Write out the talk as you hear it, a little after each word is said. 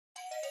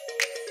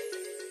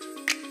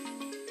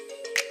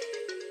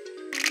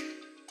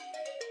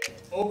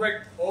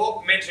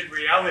augmented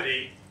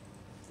reality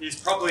is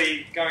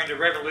probably going to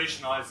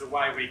revolutionise the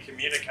way we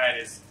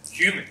communicate as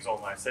humans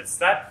almost. It's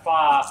that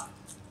far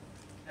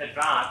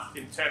advanced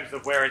in terms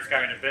of where it's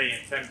going to be,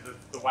 in terms of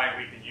the way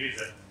we can use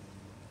it,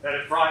 that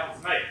it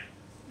frightens me.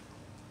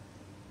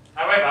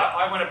 However,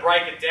 I want to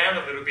break it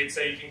down a little bit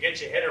so you can get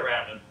your head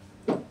around it.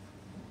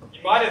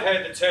 You might have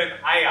heard the term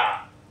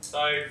AR. So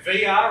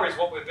VR is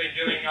what we've been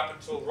doing up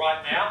until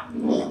right now.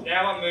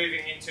 Now we're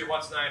moving into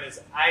what's known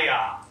as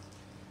AR.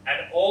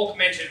 And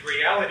augmented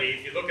reality,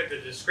 if you look at the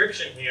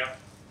description here,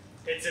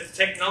 it's a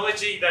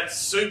technology that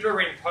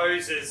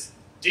superimposes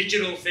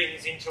digital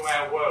things into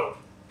our world.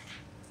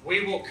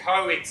 We will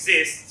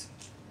coexist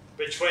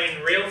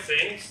between real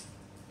things,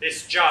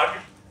 this jug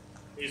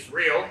is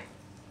real,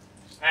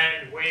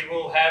 and we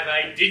will have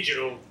a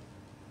digital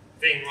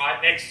thing right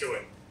next to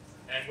it.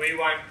 And we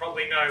won't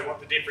probably know what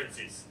the difference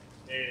is.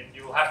 And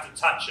you'll have to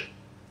touch it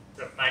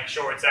to make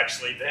sure it's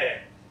actually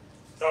there.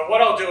 So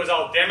what I'll do is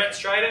I'll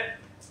demonstrate it.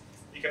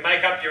 You can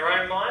make up your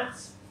own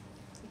minds.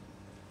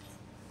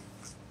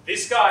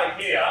 This guy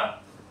here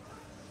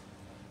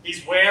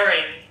is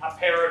wearing a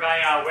pair of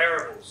AR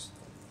wearables.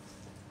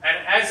 And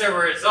as a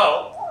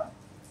result,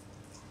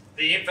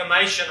 the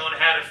information on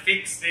how to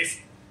fix this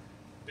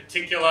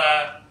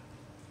particular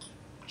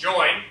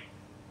joint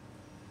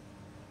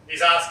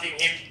is asking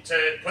him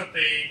to put the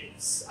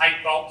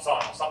 8 bolts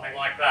on or something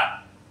like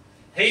that.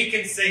 He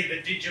can see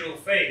the digital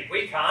feed.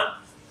 We can't,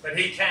 but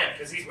he can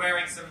because he's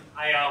wearing some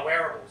AR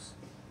wearables.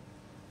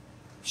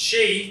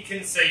 She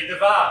can see the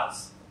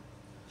vase.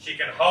 She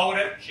can hold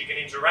it, she can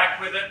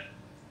interact with it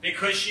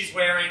because she's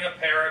wearing a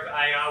pair of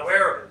AR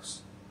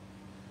wearables.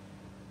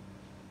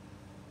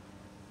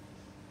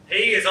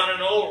 He is on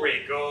an oil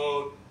rig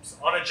or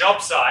on a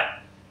job site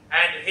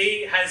and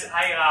he has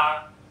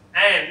AR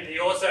and he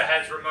also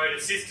has remote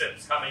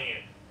assistance coming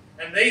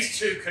in. And these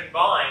two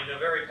combined are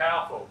very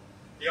powerful.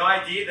 The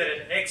idea that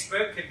an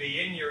expert can be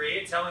in your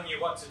ear telling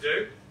you what to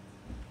do,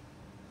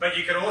 but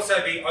you can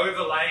also be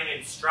overlaying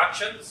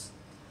instructions.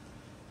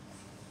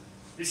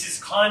 This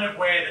is kind of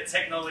where the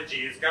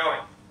technology is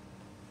going.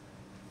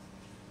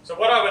 So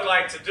what I would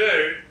like to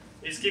do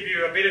is give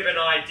you a bit of an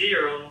idea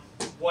on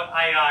what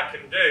AR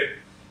can do.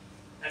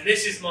 And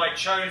this is my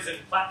chosen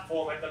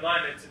platform at the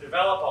moment to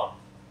develop on.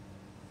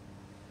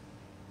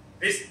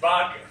 This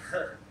bug,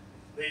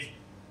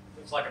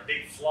 looks like a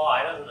big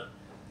fly, doesn't it?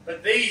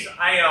 But these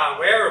AR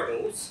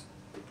wearables,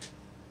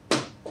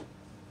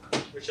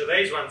 which are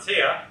these ones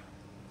here,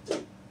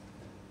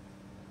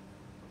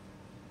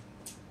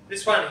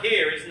 this one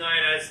here is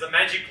known as the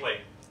Magic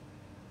Leap.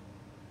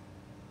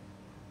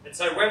 And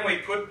so when we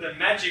put the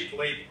Magic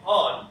Leap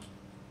on,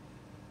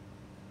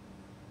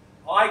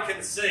 I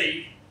can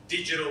see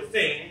digital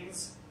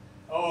things,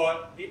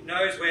 or it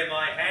knows where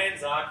my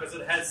hands are because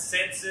it has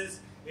sensors,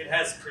 it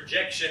has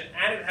projection,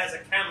 and it has a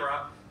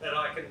camera that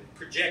I can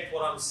project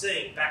what I'm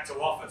seeing back to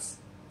Office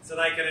so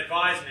they can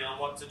advise me on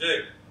what to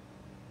do.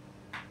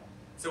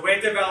 So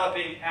we're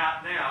developing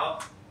out now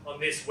on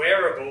this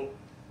wearable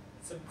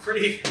some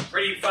pretty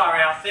far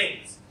out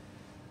things.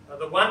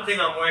 The one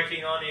thing I'm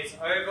working on is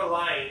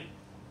overlaying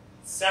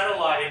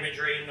satellite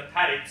imagery in the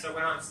paddock, so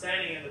when I'm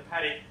standing in the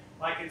paddock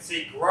I can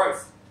see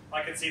growth,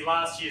 I can see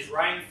last year's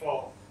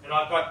rainfall, and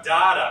I've got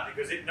data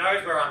because it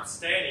knows where I'm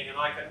standing and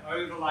I can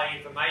overlay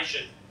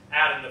information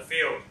out in the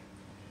field.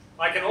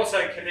 I can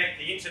also connect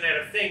the Internet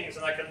of Things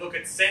and I can look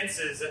at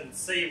sensors and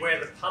see where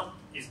the pump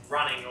is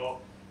running or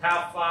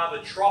how far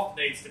the trough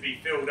needs to be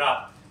filled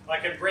up. I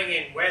can bring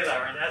in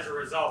weather, and as a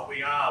result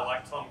we are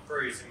like Tom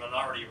Cruise in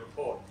Minority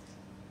Report.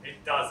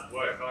 It does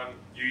work, I'm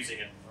using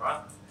it,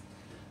 right?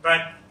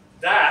 But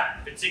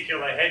that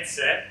particular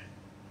headset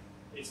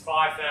is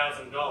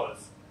 $5,000.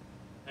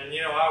 And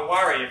you know, I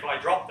worry if I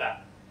drop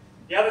that.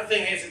 The other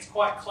thing is it's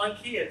quite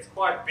clunky, it's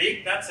quite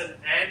big. That's an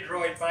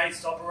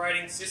Android-based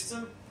operating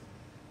system.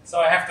 So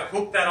I have to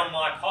hook that on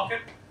my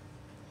pocket.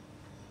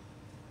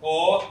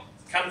 Or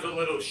it comes with a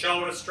little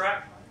shoulder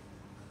strap.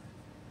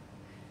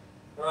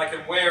 And I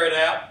can wear it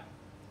out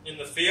in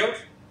the field.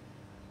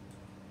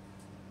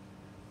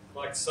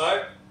 Like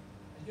so.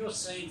 And you're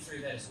seeing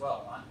through that as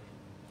well, aren't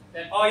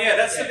you? Oh yeah,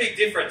 that's the big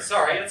difference.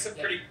 Sorry, that's a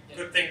pretty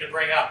good thing to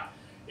bring up.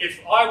 If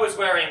I was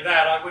wearing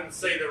that, I wouldn't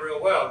see the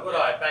real world, would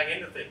I? Bang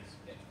into things.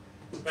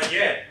 But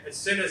yeah, as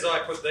soon as I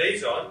put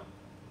these on,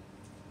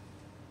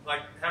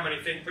 like how many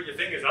put your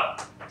fingers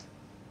up?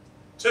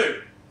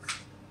 2.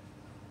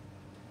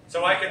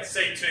 So I can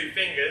see 2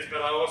 fingers,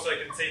 but I also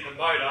can see the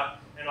motor,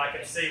 and I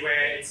can see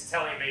where it's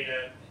telling me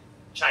to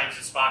change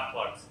the spark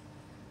plugs.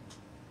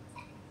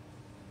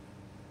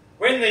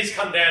 When these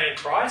come down in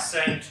price,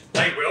 and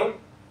they will,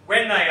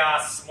 when they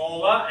are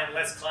smaller and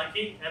less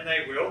clunky, and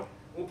they will,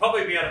 we'll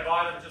probably be able to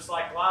buy them just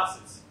like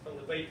glasses from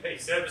the BP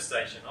service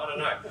station. I don't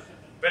know.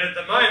 But at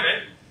the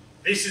moment,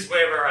 this is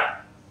where we're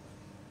at.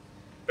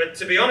 But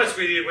to be honest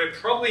with you, we're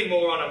probably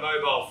more on a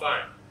mobile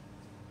phone.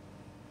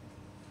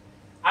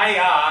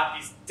 AR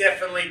is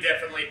definitely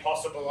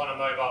possible on a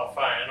mobile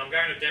phone, and I'm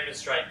going to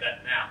demonstrate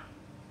that now.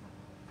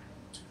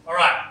 All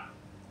right.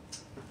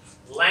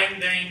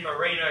 Langdine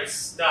Merino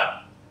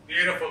stud.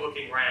 Beautiful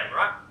looking ram,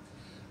 right?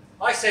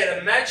 I said,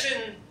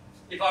 imagine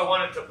if I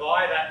wanted to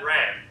buy that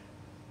ram,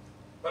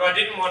 but I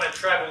didn't want to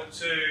travel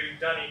to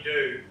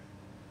Dunedoo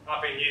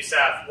up in New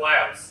South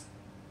Wales.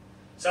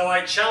 So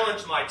I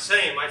challenged my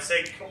team. I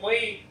said, can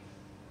we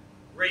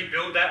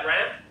rebuild that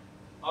ram?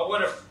 I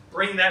want to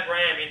bring that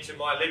ram into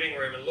my living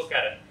room and look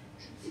at it.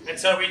 And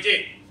so we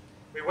did.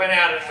 We went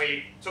out and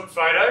we took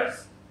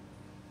photos,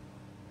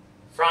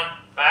 front,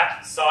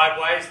 back,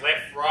 sideways,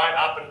 left, right,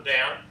 up and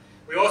down.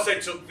 We also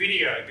took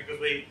video because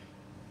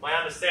my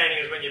understanding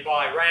is when you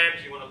buy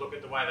rams, you want to look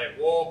at the way they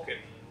walk, and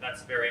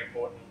that's a very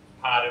important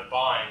part of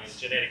buying, and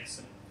genetics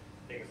and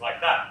things like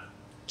that.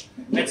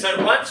 And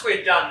so once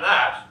we'd done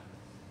that,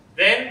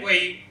 then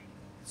we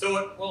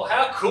thought, well,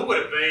 how cool would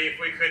it be if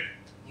we could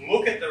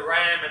look at the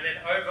ram and then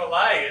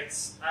overlay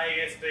its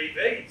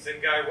ASBVs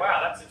and go, wow,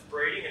 that's its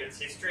breeding and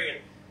its history,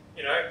 and,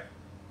 you know,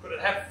 could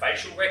it have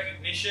facial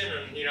recognition?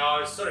 And, you know,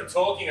 I was sort of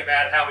talking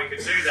about how we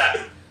could do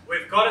that.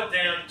 We've got it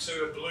down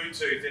to a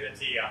Bluetooth in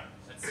its ear.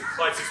 That's the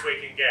closest we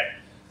can get.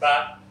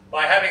 But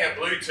by having a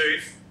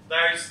Bluetooth,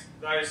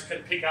 those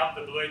can pick up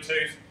the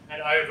Bluetooth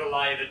and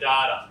overlay the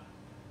data.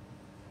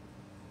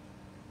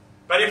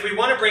 But if we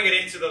want to bring it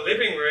into the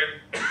living room,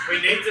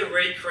 we need to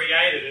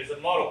recreate it as a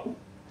model.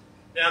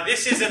 Now,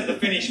 this isn't the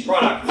finished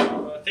product.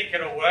 I think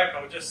it'll work.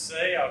 I'll just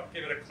see. I'll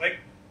give it a click.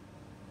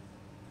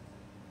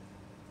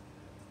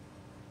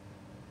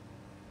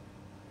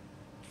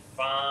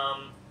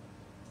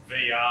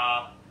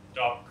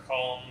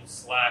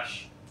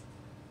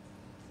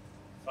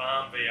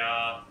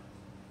 farmvr.com/farmvr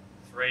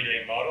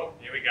 3D model.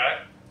 Here we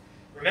go.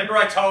 Remember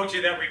I told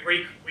you that we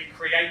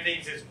create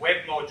things as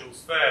web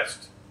modules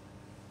first.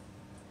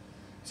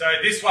 So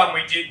this one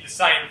we did the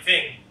same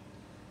thing.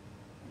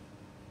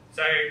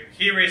 So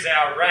here is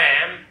our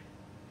RAM,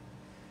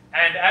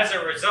 and as a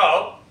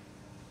result,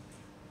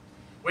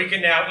 we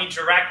can now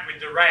interact with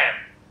the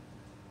RAM.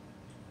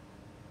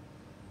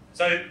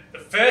 So the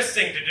first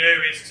thing to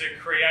do is to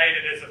create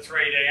it as a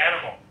 3D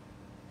animal.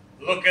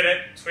 Look at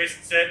it,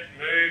 twist it,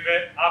 move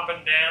it, up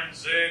and down,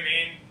 zoom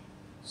in,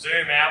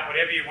 zoom out,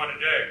 whatever you want to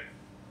do.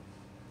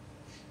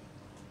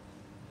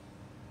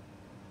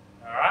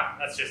 Alright,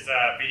 that's just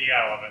a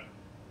video of it.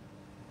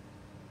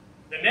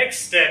 The next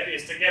step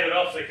is to get it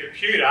off the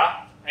computer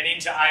and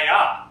into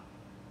AR.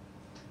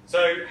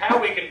 So how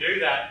we can do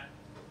that,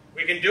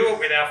 we can do it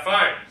with our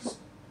phones.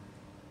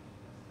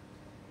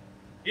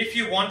 If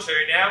you want to,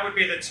 now would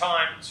be the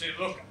time to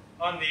look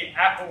on the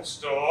Apple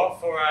Store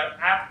for an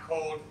app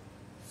called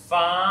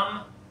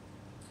FarmAR.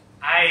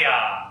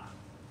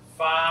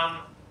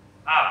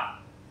 FarmAR.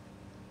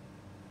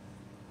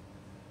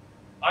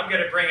 I'm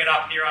going to bring it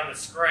up here on the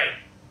screen.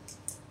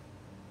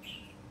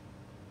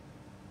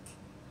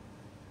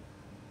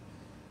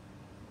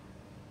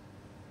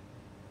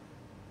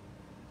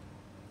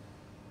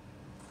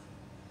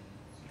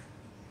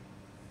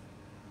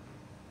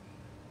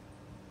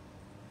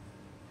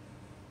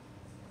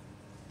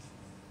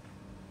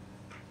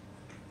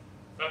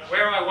 But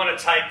where I want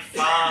to take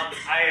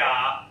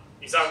FarmAR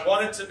is I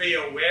want it to be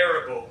a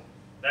wearable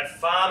that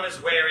farmers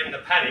wear in the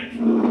paddock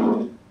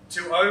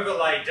to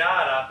overlay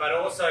data, but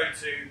also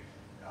to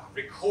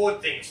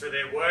record things for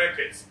their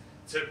workers,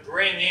 to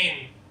bring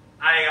in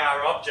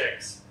AR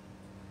objects.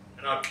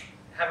 And I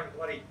haven't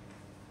bloody...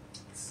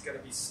 This is going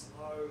to be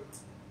slow.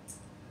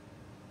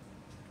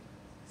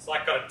 It's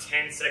like got a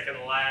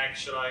 10-second lag.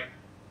 Should I...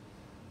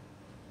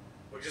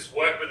 We'll just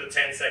work with a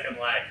 10-second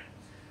lag.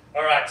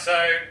 All right,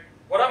 so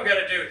what I'm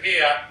going to do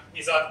here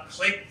is I've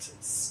clicked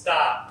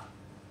Start.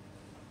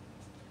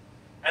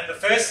 And the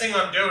first thing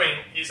I'm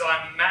doing is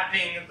I'm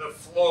mapping the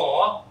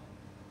floor.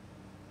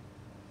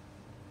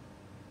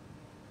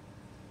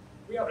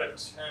 We have to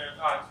turn...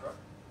 Oh, that's right.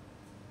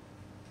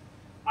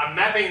 I'm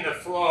mapping the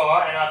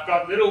floor and I've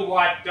got little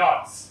white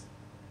dots.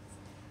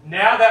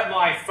 Now that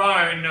my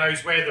phone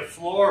knows where the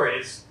floor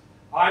is,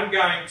 I'm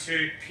going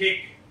to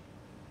pick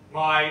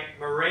my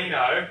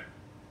merino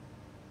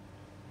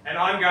and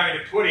I'm going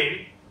to put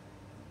him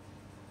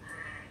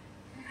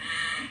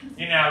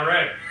in our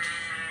room.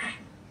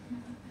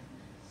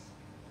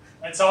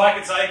 And so I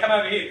can say, come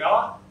over here,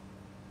 fella.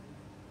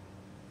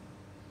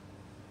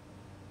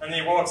 And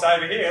he walks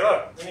over here,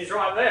 look, and he's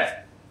right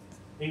there.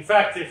 In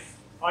fact, if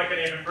I can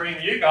even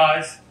bring you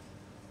guys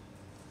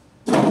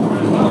as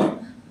well.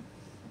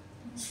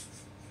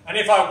 And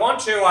if I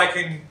want to, I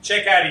can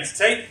check out his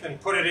teeth and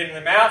put it in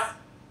the mouth.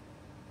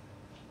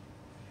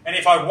 And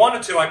if I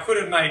wanted to, I could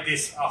have made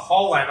this a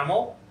whole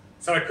animal.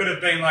 So it could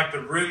have been like the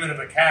rumen of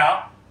a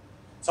cow.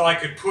 So I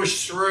could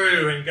push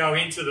through and go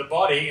into the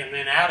body and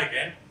then out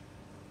again.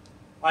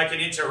 I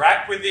can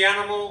interact with the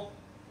animal,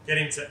 get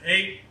him to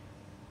eat.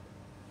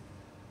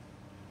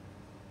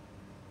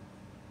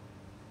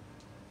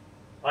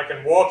 I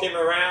can walk him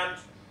around.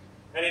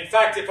 And in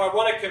fact, if I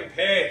want to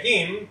compare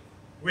him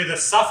with a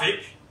Suffolk,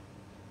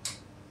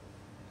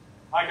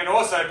 I can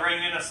also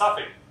bring in a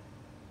Suffolk.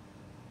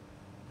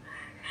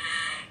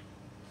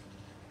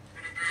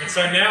 And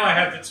so now I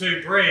have the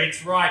two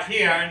breeds right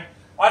here, and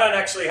I don't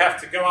actually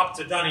have to go up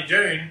to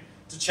Dunedoo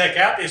to check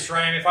out this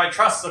RAM, if I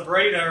trust the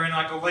breeder and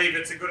I believe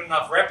it's a good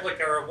enough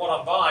replica of what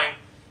I'm buying,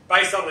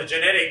 based on the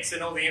genetics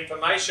and all the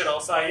information, I'll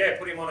say, yeah,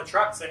 put him on a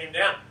truck, send him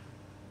down.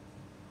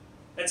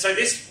 And so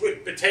this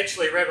would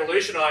potentially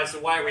revolutionise the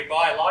way we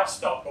buy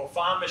livestock or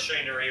farm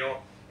machinery or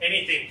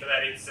anything for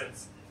that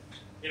instance.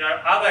 You know,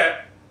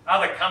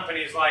 other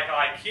companies like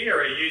IKEA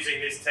are using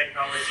this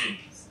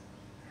technology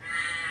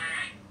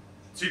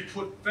to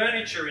put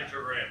furniture into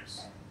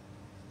rooms.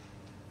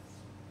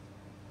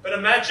 But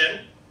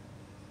imagine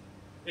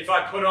if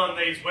I put on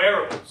these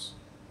wearables.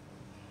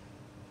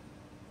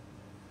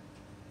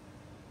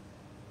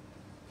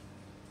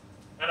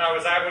 And I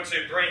was able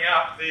to bring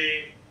up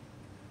the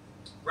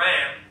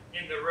RAM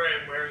in the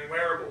room wearing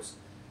wearables.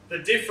 The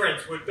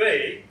difference would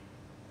be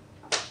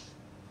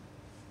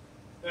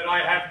that I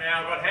have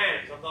now got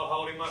hands. I'm not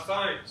holding my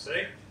phone,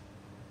 see?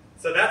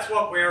 So that's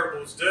what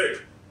wearables do.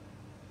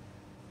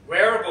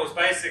 Wearables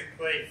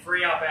basically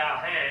free up our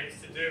hands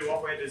to do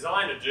what we're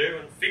designed to do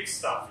and fix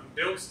stuff and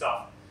build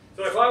stuff.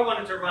 So if I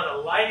wanted to run a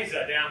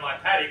laser down my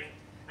paddock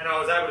and I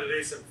was able to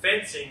do some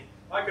fencing,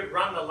 I could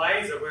run the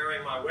laser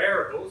wearing my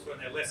wearables when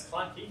they're less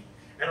clunky,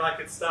 and I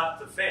could start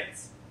to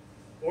fence.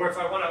 Or if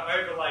I want to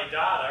overlay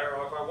data,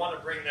 or if I want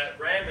to bring that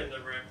RAM in the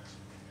room.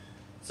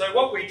 So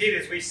what we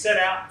did is we set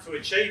out to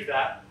achieve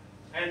that,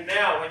 and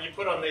now when you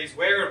put on these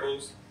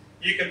wearables,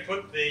 you can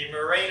put the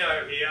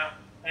merino here,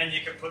 and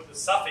you can put the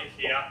Suffolk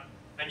here,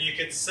 and you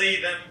can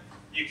see them,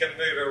 you can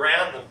move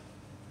around them.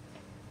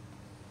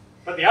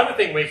 But the other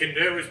thing we can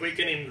do is we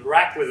can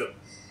interact with them.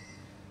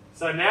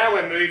 So now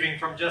we're moving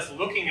from just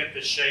looking at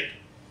the sheep,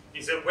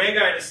 is that we're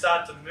going to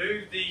start to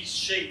move these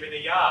sheep in a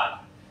yard,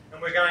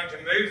 and we're going to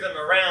move them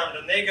around,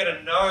 and they're going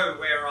to know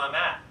where I'm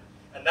at.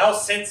 And they'll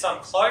sense I'm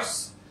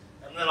close,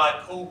 and then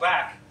I pull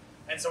back.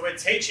 And so we're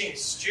teaching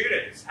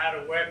students how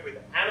to work with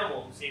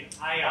animals in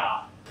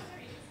AR.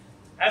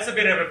 As a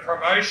bit of a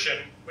promotion,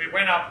 we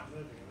went up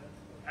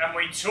and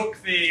we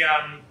took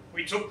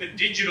the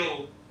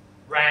digital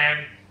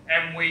RAM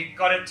and we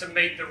got it to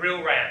meet the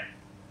real RAM.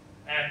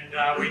 And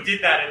we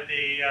did that at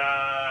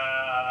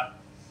the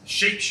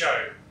sheep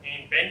show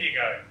in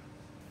Bendigo.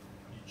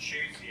 You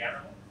choose the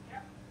animal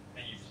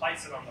and you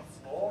place it on the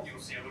floor. You'll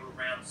see a little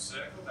round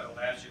circle that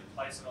allows you to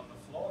place it on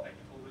the floor. Then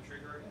you pull the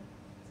trigger again.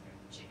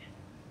 Chicken.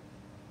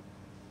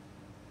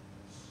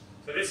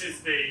 So this is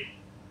the...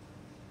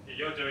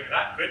 You're doing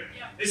that, good.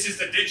 Yeah. This is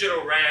the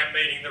digital RAM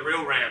meeting the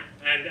real RAM.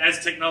 And as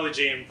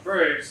technology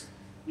improves,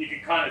 you can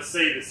kind of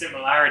see the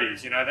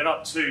similarities. You know, they're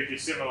not too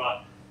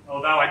dissimilar.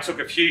 Although I took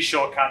a few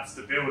shortcuts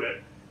to build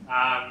it,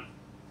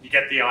 you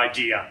get the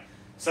idea.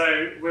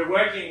 So we're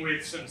working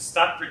with some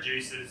stud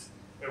producers.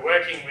 We're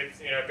working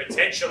with,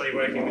 potentially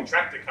working with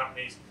tractor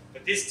companies.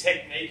 But this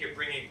technique of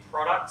bringing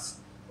products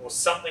or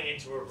something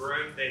into a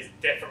room, there's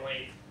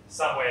definitely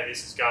somewhere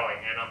this is going,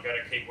 and I'm going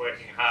to keep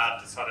working hard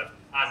to sort of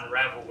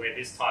unravel where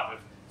this type of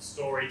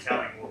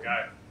storytelling will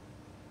go.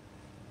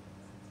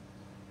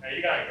 How are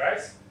you going,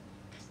 Grace?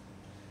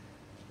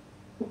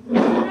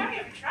 Now you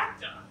have a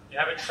tractor. You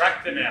have a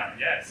tractor now,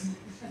 yes.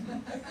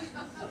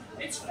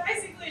 It's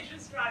basically just